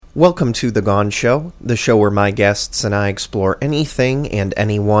Welcome to The Gone Show, the show where my guests and I explore anything and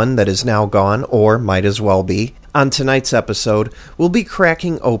anyone that is now gone or might as well be. On tonight's episode, we'll be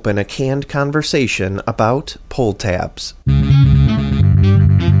cracking open a canned conversation about pull tabs.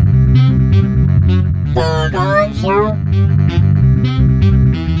 The Gone Show.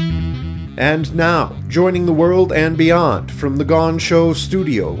 And now, joining the world and beyond from The Gone Show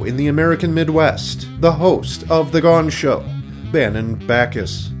studio in the American Midwest, the host of The Gone Show, Bannon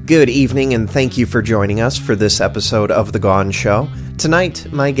Backus. Good evening, and thank you for joining us for this episode of The Gone Show. Tonight,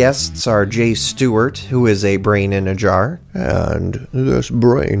 my guests are Jay Stewart, who is a brain in a jar. And this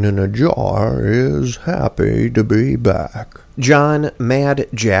brain in a jar is happy to be back. John Mad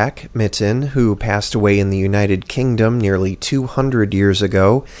Jack Mitten, who passed away in the United Kingdom nearly 200 years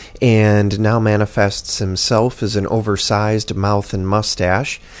ago, and now manifests himself as an oversized mouth and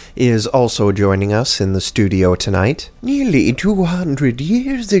mustache, is also joining us in the studio tonight. Nearly 200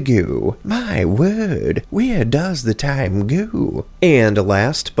 years ago. My word, where does the time go? And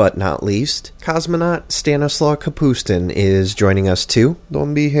last but not least, cosmonaut Stanislaw Kapustin is joining us too.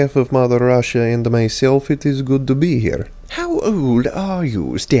 On behalf of Mother Russia and myself, it is good to be here. How old are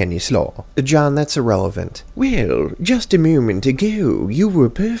you, Stanislaw? John, that's irrelevant. Well, just a moment ago, you were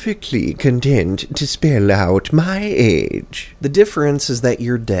perfectly content to spell out my age. The difference is that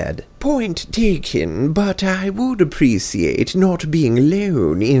you're dead. Point taken, but I would appreciate not being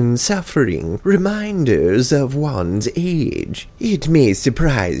alone in suffering reminders of one's age. It may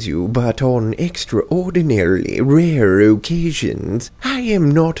surprise you, but on extraordinarily rare occasions, I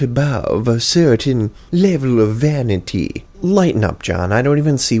am not above a certain level of vanity. Lighten up, John. I don't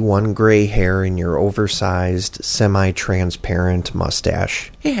even see one gray hair in your oversized, semi-transparent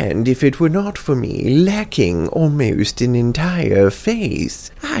mustache. And if it were not for me lacking almost an entire face,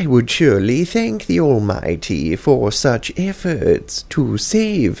 I would surely thank the Almighty for such efforts to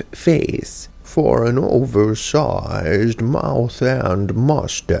save face. For an oversized mouth and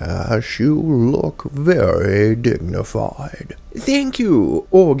mustache, you look very dignified. Thank you,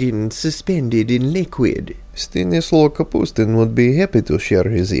 organ suspended in liquid. Stanislaw Kapustin would be happy to share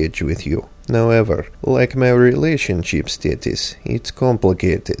his age with you. However, like my relationship status, it's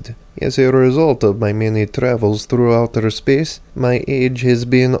complicated. As a result of my many travels through outer space, my age has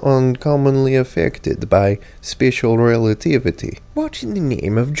been uncommonly affected by special relativity. What in the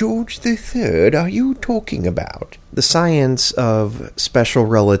name of George III are you talking about? The science of special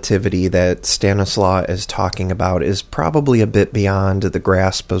relativity that Stanislaw is talking about is probably a bit beyond the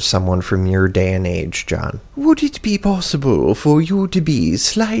grasp of someone from your day and age, John. Would it be possible for you to be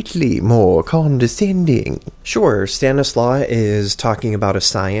slightly more condescending? Sure, Stanislaw is talking about a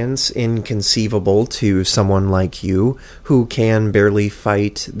science inconceivable to someone like you who can barely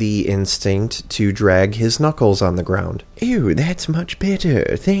fight the instinct to drag his knuckles on the ground. Oh, that's much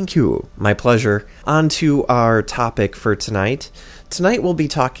better, thank you. My pleasure. On to our topic for tonight. Tonight we'll be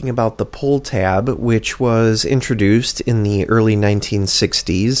talking about the pull tab, which was introduced in the early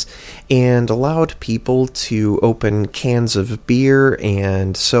 1960s and allowed people to open cans of beer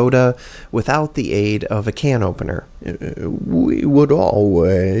and soda without the aid of a can opener. We would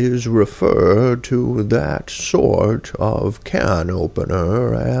always refer to that sort of can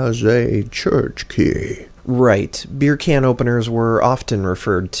opener as a church key. Right. Beer can openers were often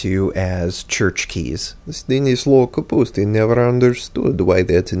referred to as church keys. Stanislaw Kapustin never understood why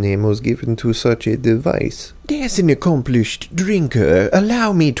that name was given to such a device. As an accomplished drinker,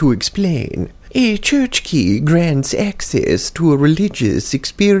 allow me to explain. A church key grants access to a religious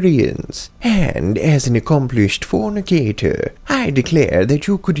experience, and as an accomplished fornicator, I declare that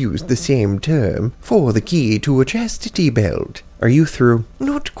you could use the same term for the key to a chastity belt. Are you through?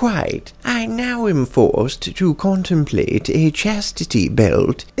 Not quite. I now am forced to contemplate a chastity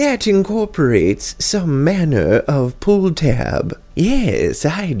belt that incorporates some manner of pull tab. Yes,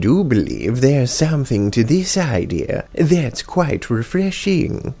 I do believe there's something to this idea that's quite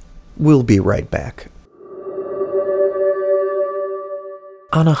refreshing. We'll be right back.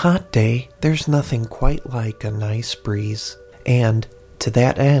 On a hot day, there's nothing quite like a nice breeze. And, to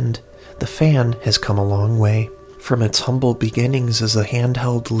that end, the fan has come a long way. From its humble beginnings as a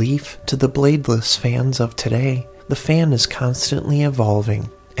handheld leaf to the bladeless fans of today, the fan is constantly evolving.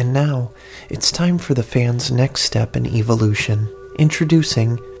 And now, it's time for the fan's next step in evolution.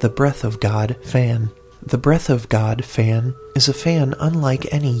 Introducing the Breath of God fan. The Breath of God fan is a fan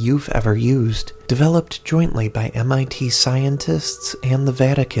unlike any you've ever used. Developed jointly by MIT scientists and the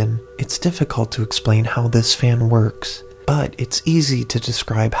Vatican, it's difficult to explain how this fan works, but it's easy to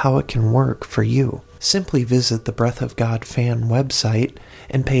describe how it can work for you. Simply visit the Breath of God fan website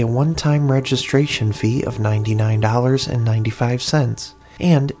and pay a one-time registration fee of $99.95.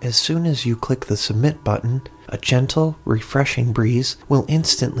 And as soon as you click the submit button, a gentle, refreshing breeze will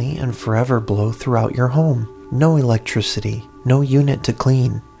instantly and forever blow throughout your home. No electricity, no unit to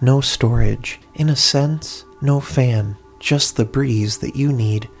clean, no storage. In a sense, no fan, just the breeze that you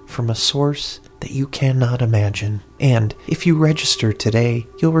need from a source that you cannot imagine. And if you register today,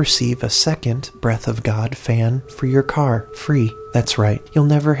 you'll receive a second Breath of God fan for your car, free. That's right, you'll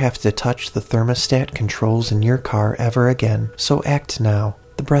never have to touch the thermostat controls in your car ever again. So act now.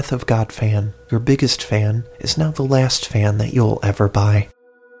 The Breath of God fan, your biggest fan, is now the last fan that you'll ever buy.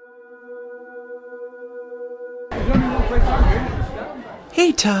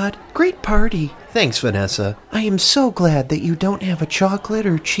 Hey Todd, great party. Thanks, Vanessa. I am so glad that you don't have a chocolate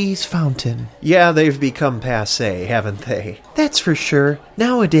or cheese fountain. Yeah, they've become passé, haven't they? That's for sure.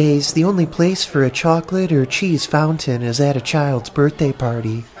 Nowadays, the only place for a chocolate or cheese fountain is at a child's birthday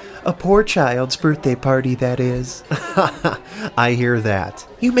party. A poor child's birthday party, that is. I hear that.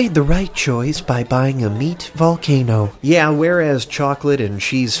 You made the right choice by buying a meat volcano. Yeah, whereas chocolate and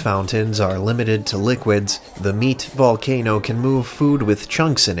cheese fountains are limited to liquids, the meat volcano can move food with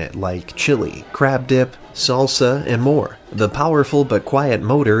chunks in it like chili, crab dip, salsa, and more. The powerful but quiet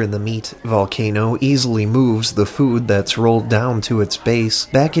motor in the meat volcano easily moves the food that's rolled down to its base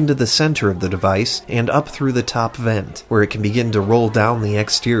back into the center of the device and up through the top vent, where it can begin to roll down the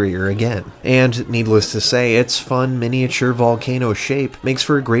exterior again. And, needless to say, its fun miniature volcano shape makes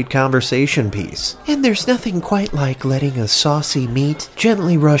for a great conversation piece. And there's nothing quite like letting a saucy meat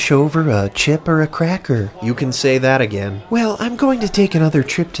gently rush over a chip or a cracker. You can say that again. Well, I'm going to take another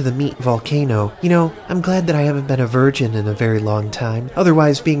trip to the meat volcano. You know, I'm glad that I haven't been a virgin in a very long time.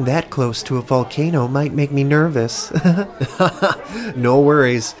 Otherwise, being that close to a volcano might make me nervous. No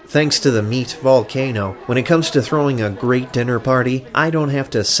worries. Thanks to the meat volcano, when it comes to throwing a great dinner party, I don't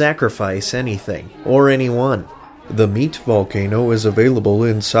have to sacrifice anything or anyone. The meat volcano is available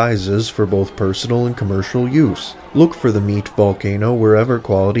in sizes for both personal and commercial use. Look for the meat volcano wherever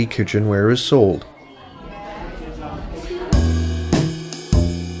quality kitchenware is sold.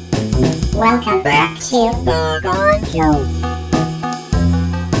 Welcome back to the Gone Show.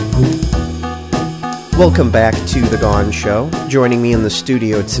 Welcome back to The Gone Show. Joining me in the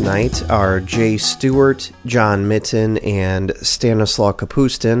studio tonight are Jay Stewart, John Mitten, and Stanislaw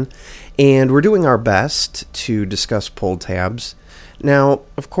Kapustin, and we're doing our best to discuss pull tabs. Now,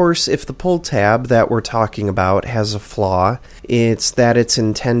 of course, if the pull tab that we're talking about has a flaw, it's that it's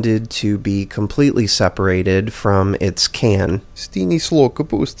intended to be completely separated from its can. Stanislaw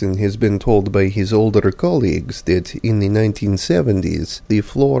Kapustin has been told by his older colleagues that in the 1970s, the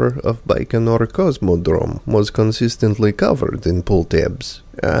floor of Baikonur Cosmodrome was consistently covered in pull tabs.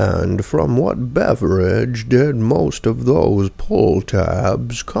 And from what beverage did most of those pull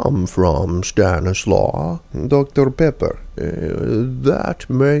tabs come from, Stanislaw? Dr. Pepper. That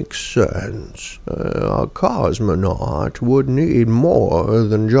makes sense. A cosmonaut would need more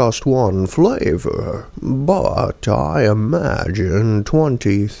than just one flavor. But I imagine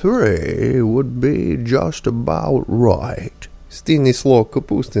 23 would be just about right. Stanislaw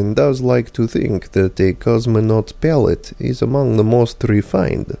Kapustin does like to think that a cosmonaut's palate is among the most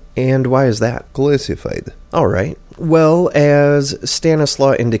refined. And why is that? Classified. Alright. Well, as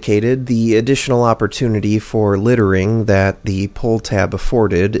Stanislaw indicated, the additional opportunity for littering that the pull tab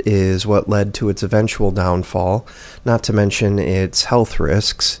afforded is what led to its eventual downfall, not to mention its health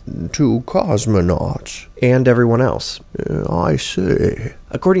risks. To cosmonauts. And everyone else. I see.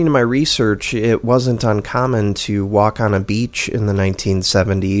 According to my research, it wasn't uncommon to walk on a beach in the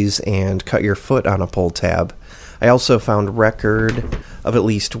 1970s and cut your foot on a pull tab. I also found record of at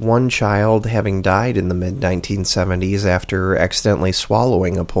least one child having died in the mid-1970s after accidentally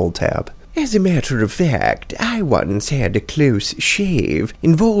swallowing a pull tab. As a matter of fact, I once had a close shave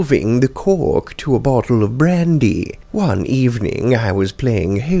involving the cork to a bottle of brandy. One evening I was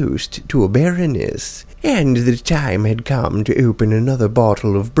playing host to a baroness, and the time had come to open another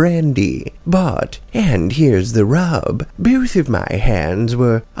bottle of brandy. But, and here's the rub, both of my hands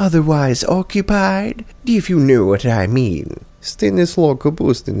were otherwise occupied, if you know what I mean. Stanislaw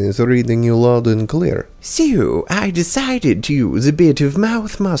Kapustin is reading you loud and clear. So, I decided to use a bit of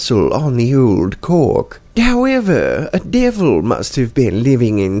mouth muscle on the old cork. However, a devil must have been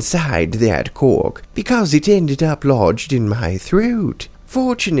living inside that cork, because it ended up lodged in my throat.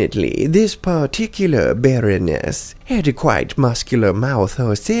 Fortunately, this particular baroness had a quite muscular mouth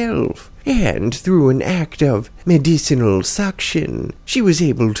herself, and through an act of medicinal suction, she was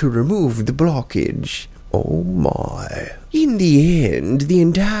able to remove the blockage. Oh my. In the end, the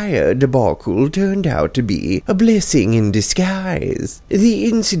entire debacle turned out to be a blessing in disguise. The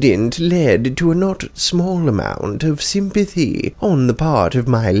incident led to a not small amount of sympathy on the part of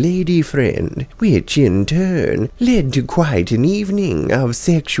my lady friend, which in turn led to quite an evening of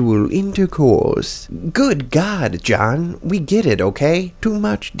sexual intercourse. Good God, John, we get it, okay? Too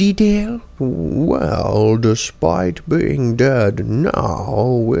much detail? Well, despite being dead now,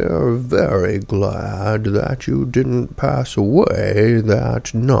 we're very glad that you didn't pass away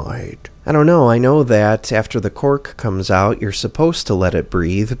that night. I don't know, I know that after the cork comes out, you're supposed to let it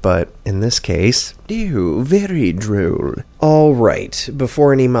breathe, but in this case... Ew, very droll. Alright,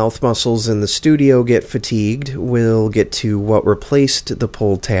 before any mouth muscles in the studio get fatigued, we'll get to what replaced the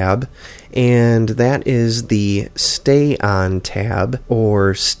pull tab, and that is the stay on tab,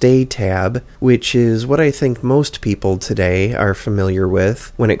 or stay tab, which is what I think most people today are familiar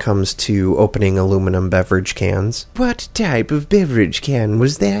with when it comes to opening aluminum beverage cans. What type of beverage can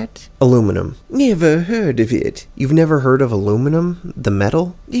was that? Aluminum. Never heard of it. You've never heard of aluminum? The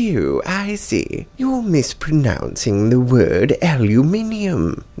metal? Ew, I see. You're mispronouncing the word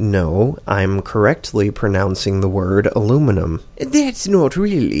aluminium. No, I'm correctly pronouncing the word aluminum. That's not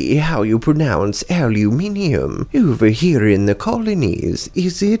really how you pronounce aluminium over here in the colonies,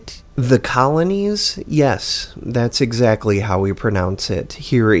 is it? The colonies? Yes, that's exactly how we pronounce it,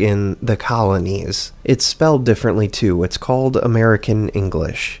 here in the colonies. It's spelled differently too, it's called American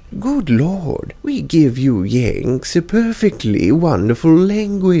English. Good Lord, we give you Yanks a perfectly wonderful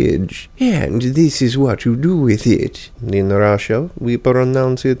language, and this is what you do with it. In Russia, we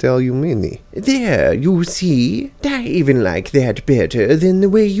pronounce it alumini. There, you see? I even like that better than the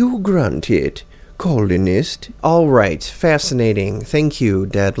way you grunt it. Colonist. All right, fascinating. Thank you,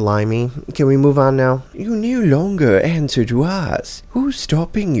 Dead Limey. Can we move on now? You no longer answer to us. Who's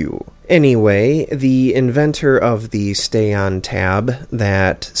stopping you? Anyway, the inventor of the stay-on tab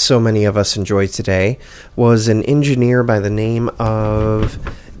that so many of us enjoy today was an engineer by the name of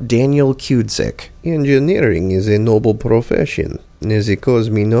Daniel Kudzik. Engineering is a noble profession. As a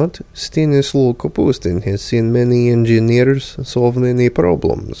cosmonaut, Stanislaw has seen many engineers solve many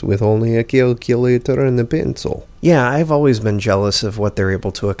problems with only a calculator and a pencil. Yeah, I've always been jealous of what they're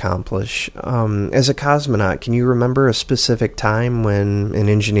able to accomplish. As a cosmonaut, can you remember a specific time when an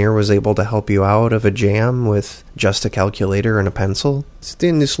engineer was able to help you out of a jam with just a calculator and a pencil?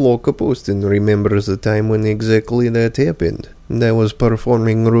 Stanislaw remembers the time when exactly that happened. I was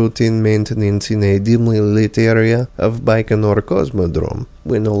performing routine maintenance in a dimly lit area of Baikonur Cosmodrome,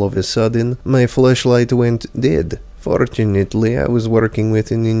 when all of a sudden my flashlight went dead. Fortunately, I was working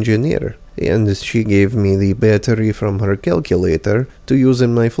with an engineer, and she gave me the battery from her calculator to use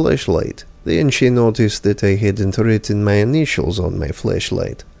in my flashlight. Then she noticed that I hadn't written my initials on my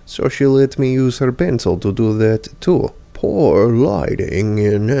flashlight, so she let me use her pencil to do that too. Poor lighting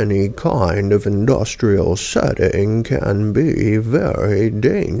in any kind of industrial setting can be very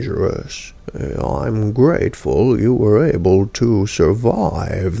dangerous. I'm grateful you were able to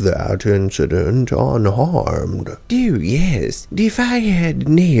survive that incident unharmed. Oh, yes. If I had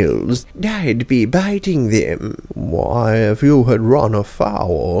nails, I'd be biting them. Why, if you had run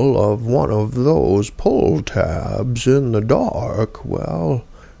afoul of one of those pull tabs in the dark, well,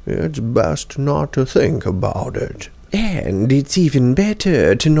 it's best not to think about it. And it's even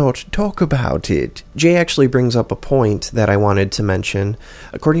better to not talk about it. Jay actually brings up a point that I wanted to mention.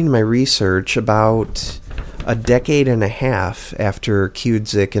 According to my research, about a decade and a half after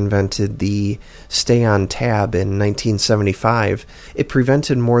Kudzik invented the stay-on tab in 1975, it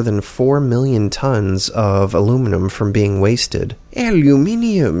prevented more than 4 million tons of aluminum from being wasted.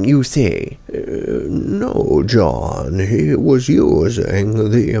 Aluminium, you say? No, John. He was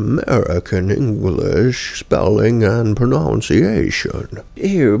using the American English spelling and pronunciation.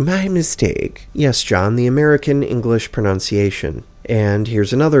 Oh, my mistake. Yes, John, the American English pronunciation. And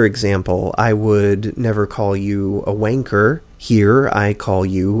here's another example. I would never call you a wanker. Here, I call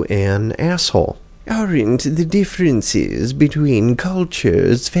you an asshole. Aren't the differences between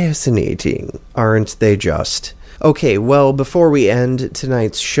cultures fascinating? Aren't they just? Okay, well, before we end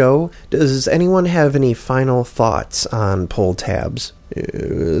tonight's show, does anyone have any final thoughts on pull tabs?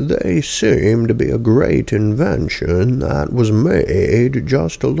 They seem to be a great invention that was made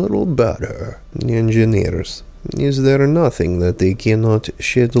just a little better. Engineers, is there nothing that they cannot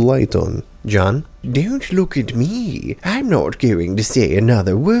shed light on? John? Don't look at me. I'm not going to say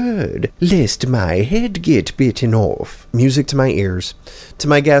another word, lest my head get bitten off. Music to my ears. To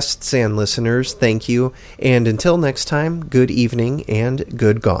my guests and listeners, thank you, and until next time, good evening and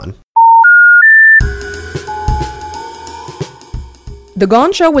good gone. The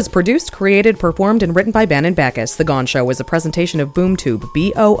Gone Show was produced, created, performed, and written by Ben and Backus. The Gone Show is a presentation of BoomToob,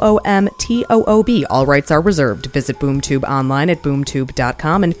 BoomToob. All rights are reserved. Visit BoomToob online at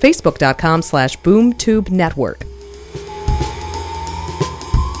boomtube.com and facebook.com/BoomTube Network.